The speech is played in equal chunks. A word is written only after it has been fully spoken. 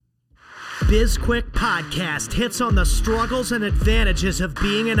BizQuick podcast hits on the struggles and advantages of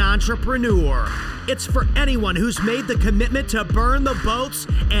being an entrepreneur. It's for anyone who's made the commitment to burn the boats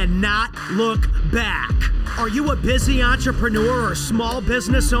and not look back. Are you a busy entrepreneur or small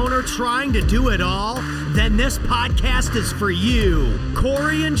business owner trying to do it all? Then this podcast is for you.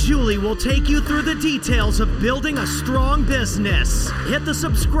 Corey and Julie will take you through the details of building a strong business. Hit the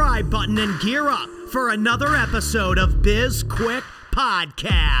subscribe button and gear up for another episode of BizQuick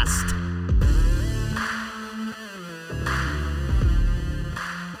Podcast.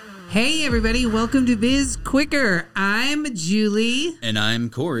 Hey everybody, welcome to Biz Quicker. I'm Julie. And I'm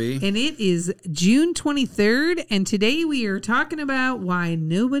Corey. And it is June 23rd, and today we are talking about why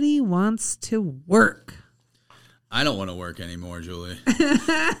nobody wants to work. I don't want to work anymore, Julie.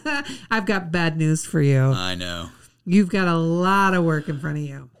 I've got bad news for you. I know. You've got a lot of work in front of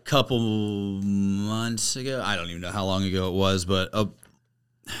you. Couple months ago, I don't even know how long ago it was, but a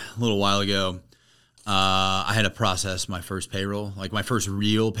little while ago, I had to process my first payroll, like my first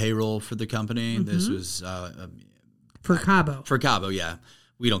real payroll for the company. Mm-hmm. This was for Cabo. For Cabo, yeah.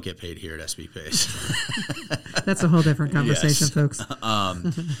 We don't get paid here at SB Pays. That's a whole different conversation, yes. Folks.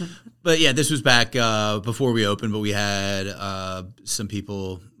 But yeah, this was back before we opened, but we had some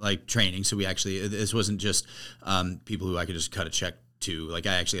people like training. So this wasn't just people who I could just cut a check to. Like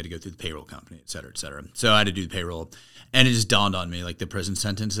I actually had to go through the payroll company, et cetera, et cetera. So I had to do the payroll. And it just dawned on me, like the prison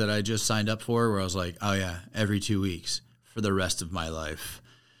sentence that I just signed up for, where I was like, oh yeah, every 2 weeks for the rest of my life.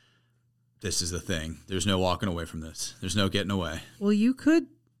 This is the thing. There's no walking away from this. There's no getting away. Well, you could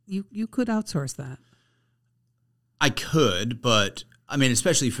outsource that. I could, but I mean,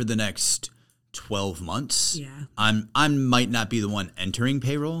 especially for the next 12 months. Yeah. I might not be the one entering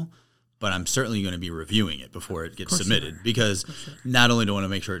payroll, but I'm certainly going to be reviewing it before it gets submitted because not only do I want to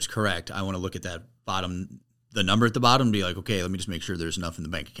make sure it's correct, I want to look at that the number at the bottom and be like, okay, let me just make sure there's enough in the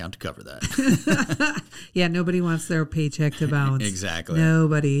bank account to cover that. Yeah, nobody wants their paycheck to bounce. Exactly.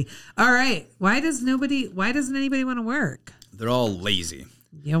 Nobody. All right. Why doesn't anybody want to work? They're all lazy.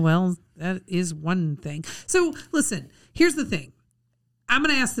 Yeah, well, that is one thing. So listen, here's the thing. I'm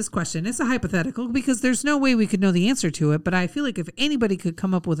going to ask this question. It's a hypothetical because there's no way we could know the answer to it, but I feel like if anybody could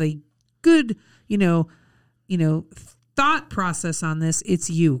come up with a good, thought process on this, it's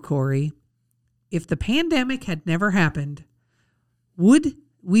you, Corey. If the pandemic had never happened, would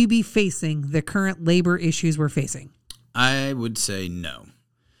we be facing the current labor issues we're facing? I would say no.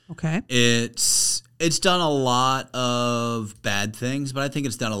 Okay. It's done a lot of bad things, but I think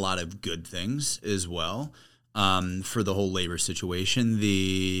it's done a lot of good things as well for the whole labor situation.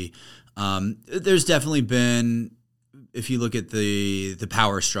 There's definitely been, if you look at the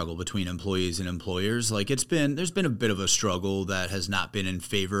power struggle between employees and employers, like there's been a bit of a struggle that has not been in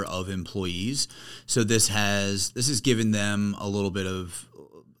favor of employees. So this has given them a little bit of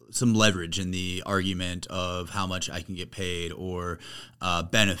some leverage in the argument of how much I can get paid or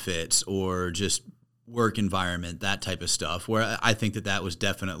benefits or just work environment, that type of stuff, where I think that was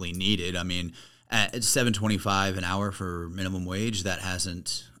definitely needed. I mean, at $7.25 an hour for minimum wage, that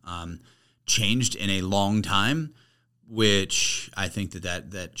hasn't changed in a long time, which I think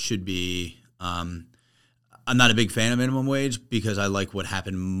that should be I'm not a big fan of minimum wage because I like what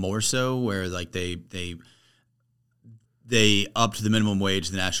happened more so, where like they upped the minimum wage,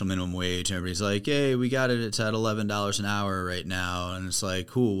 the national minimum wage, and everybody's like, hey, we got it. It's at $11 an hour right now. And it's like,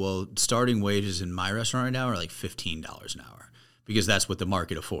 cool. Well, starting wages in my restaurant right now are like $15 an hour because that's what the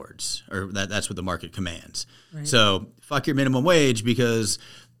market affords or that's what the market commands. Right. So fuck your minimum wage because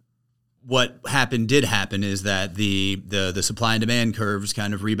what did happen is that the supply and demand curves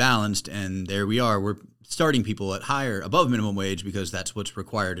kind of rebalanced, and there we are. We're starting people at above minimum wage because that's what's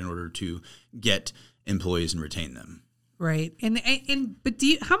required in order to get employees and retain them. Right. But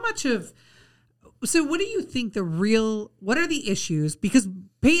so what do you think what are the issues? Because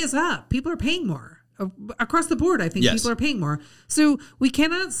pay is up. People are paying more across the board. I think Yes. People are paying more. So we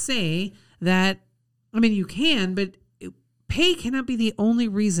cannot say that, I mean, you can, but pay cannot be the only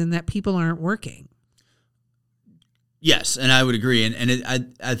reason that people aren't working. Yes. And I would agree.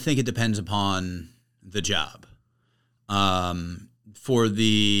 And I think it depends upon the job. For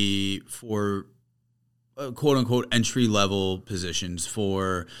quote unquote entry level positions,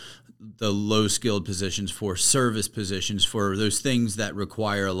 for the low skilled positions, for service positions, for those things that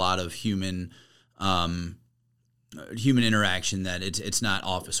require a lot of human interaction, that it's not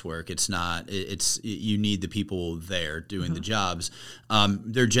office work. You need the people there doing the jobs.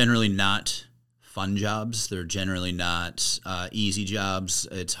 They're generally not fun jobs. They're generally not easy jobs.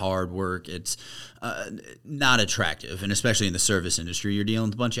 It's hard work. It's not attractive. And especially in the service industry, you're dealing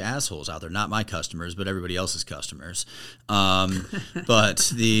with a bunch of assholes out there. Not my customers, but everybody else's customers.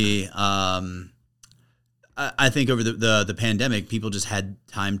 But I think over the pandemic, people just had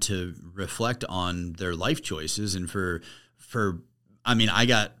time to reflect on their life choices. And I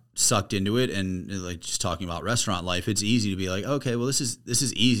got sucked into it, and like just talking about restaurant life, it's easy to be like, okay, well, this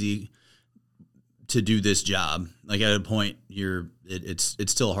is easy to do this job. Like at a point, it's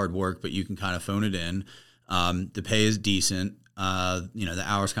still hard work, but you can kind of phone it in. The pay is decent. The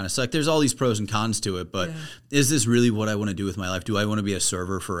hours kind of suck. There's all these pros and cons to it, but is this really what I want to do with my life? Do I want to be a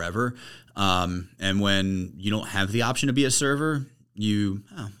server forever? And when you don't have the option to be a server,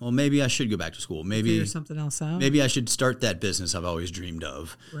 maybe I should go back to school. Maybe figure something else out. Maybe I should start that business I've always dreamed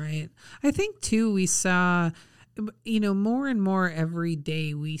of. Right. I think too, we saw, more and more every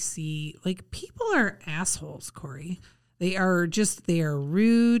day we see like people are assholes, Corey. They are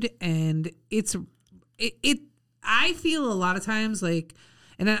rude, and I feel a lot of times like,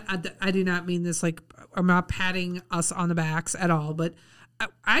 and I do not mean this like, I'm not patting us on the backs at all, but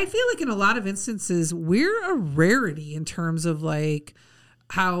I feel like in a lot of instances, we're a rarity in terms of like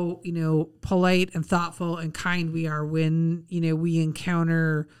how, polite and thoughtful and kind we are when, we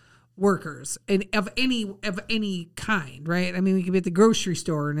encounter workers and of any kind, right? I mean, we could be at the grocery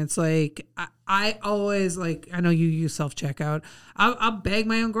store and it's like, I always like, I know you use self-checkout. I'll bag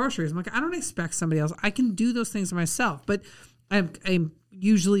my own groceries. I'm like, I don't expect somebody else. I can do those things myself, but I'm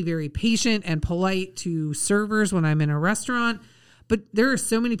usually very patient and polite to servers when I'm in a restaurant. But there are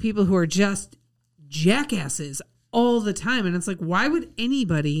so many people who are just jackasses all the time. And it's like, why would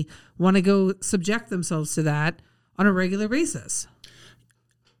anybody want to go subject themselves to that on a regular basis?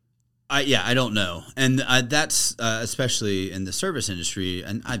 I don't know. And that's especially in the service industry.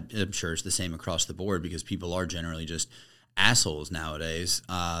 And I'm sure it's the same across the board because people are generally just assholes nowadays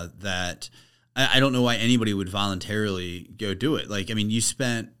that I don't know why anybody would voluntarily go do it. Like, I mean,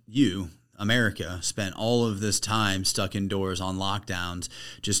 America spent all of this time stuck indoors on lockdowns,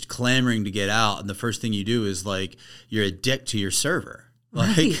 just clamoring to get out. And the first thing you do is like, you're a dick to your server.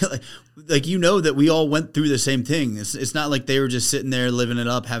 Right. Like that we all went through the same thing. It's not like they were just sitting there living it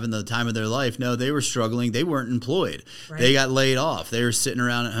up, having the time of their life. No, they were struggling. They weren't employed. Right. They got laid off. They were sitting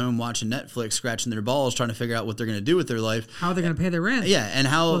around at home watching Netflix, scratching their balls, trying to figure out what they're going to do with their life. How they're going to pay their rent. Yeah, and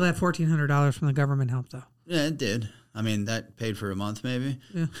how... Well, that $1,400 from the government helped, though. Yeah, it did. I mean, that paid for a month, maybe.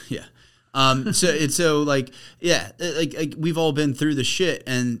 Yeah. Yeah. Like we've all been through the shit,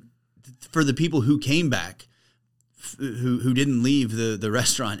 and for the people who came back, who didn't leave the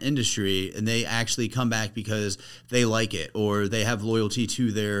restaurant industry, and they actually come back because they like it or they have loyalty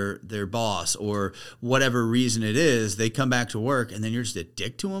to their boss or whatever reason it is, they come back to work and then you're just a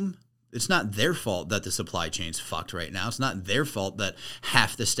dick to them. It's not their fault that the supply chain's fucked right now. It's not their fault that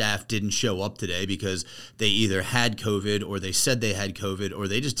half the staff didn't show up today because they either had COVID or they said they had COVID or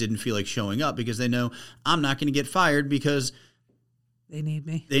they just didn't feel like showing up because they know I'm not going to get fired because they need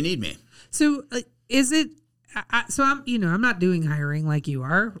me. So is it? So I'm not doing hiring like you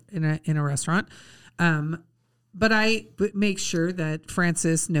are in a restaurant, but I make sure that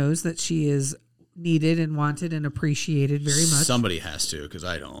Frances knows that she is needed and wanted and appreciated very much. Somebody has to, because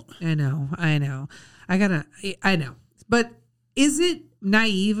I don't. I know. I know. But is it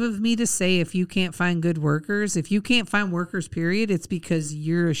naive of me to say if you can't find good workers, if you can't find workers, period, it's because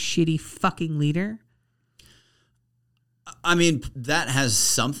you're a shitty fucking leader? I mean, that has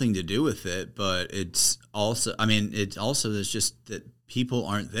something to do with it, but it's also there's just that people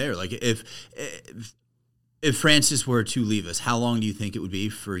aren't there. Like if Frances were to leave us, how long do you think it would be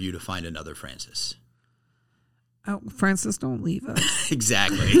for you to find another Frances? Oh, Frances, don't leave us.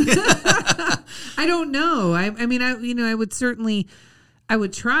 Exactly. I don't know. I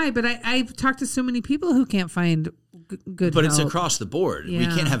would try, but I've talked to so many people who can't find good But help. It's across the board. Yeah. We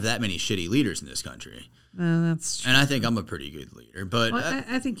can't have that many shitty leaders in this country. That's true. And I think I'm a pretty good leader. But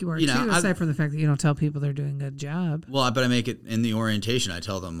I think you are, too, aside from the fact that you don't tell people they're doing a good job. Well, but I make it in the orientation. I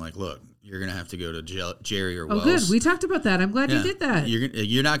tell them, like, look, you're going to have to go to Jerry or Wells. Oh, good. We talked about that. I'm glad you did that.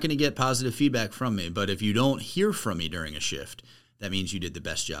 You're not going to get positive feedback from me. But if you don't hear from me during a shift, that means you did the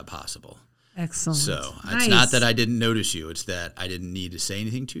best job possible. Excellent. So nice. It's not that I didn't notice you. It's that I didn't need to say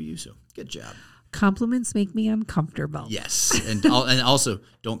anything to you. So good job. Compliments make me uncomfortable. Yes. And also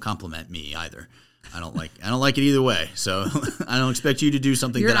don't compliment me either. I don't like it either way. So I don't expect you to do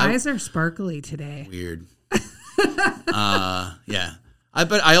something Your eyes are sparkly today. Weird. Yeah.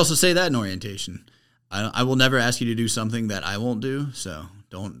 But I also say that in orientation. I will never ask you to do something that I won't do. So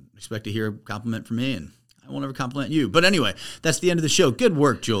don't expect to hear a compliment from me, and I I won't ever compliment you. But anyway, that's the end of the show. Good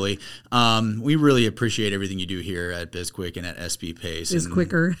work, Julie. We really appreciate everything you do here at BizQuick and at SB Pace.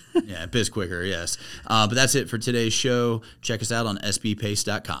 BizQuicker. Yeah, BizQuicker, yes. But that's it for today's show. Check us out on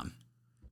sbpace.com.